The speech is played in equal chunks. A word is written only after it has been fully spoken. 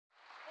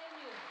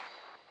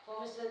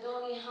Mr.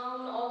 Doggy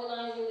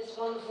organizing this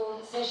wonderful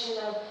session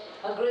of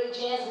a great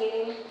jazz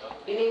meeting.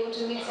 Been able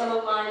to meet some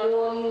of my New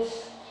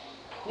Orleans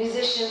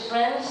musician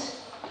friends,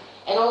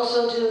 and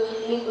also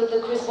to meet with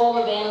the Chris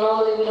Ballmer Band.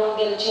 Normally we don't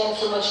get a chance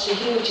so much to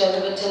hear each other,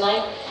 but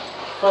tonight,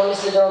 from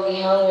Mr.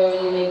 Doggy,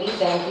 wherever you may be,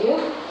 thank you.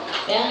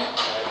 Yeah?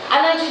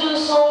 I'd like to do a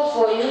song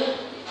for you,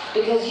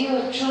 because you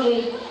have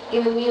truly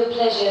given me a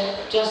pleasure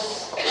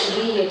just to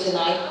be here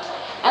tonight.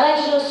 I'd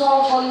like to do a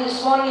song for you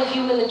this morning if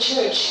you were in the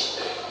church.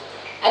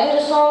 I did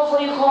a song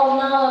for you called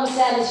Now I'm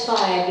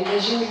Satisfied,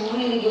 because you've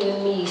really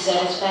given me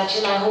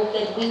satisfaction. I hope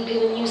that we've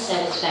given you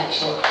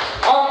satisfaction.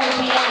 On the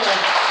piano,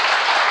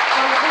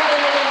 from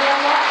Colverhouse,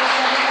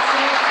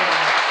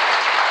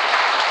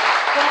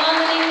 from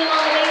London, England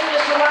on the bass,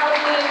 Mr. Robert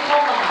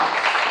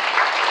Colverhouse.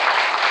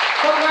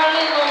 From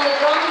Berlin on the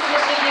drums,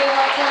 Mr.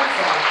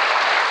 Tänzer.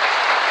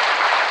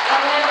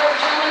 From Hamburg,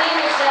 Germany,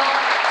 Mr.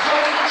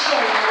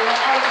 Knudsen on the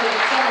alto,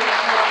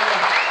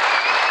 tenor,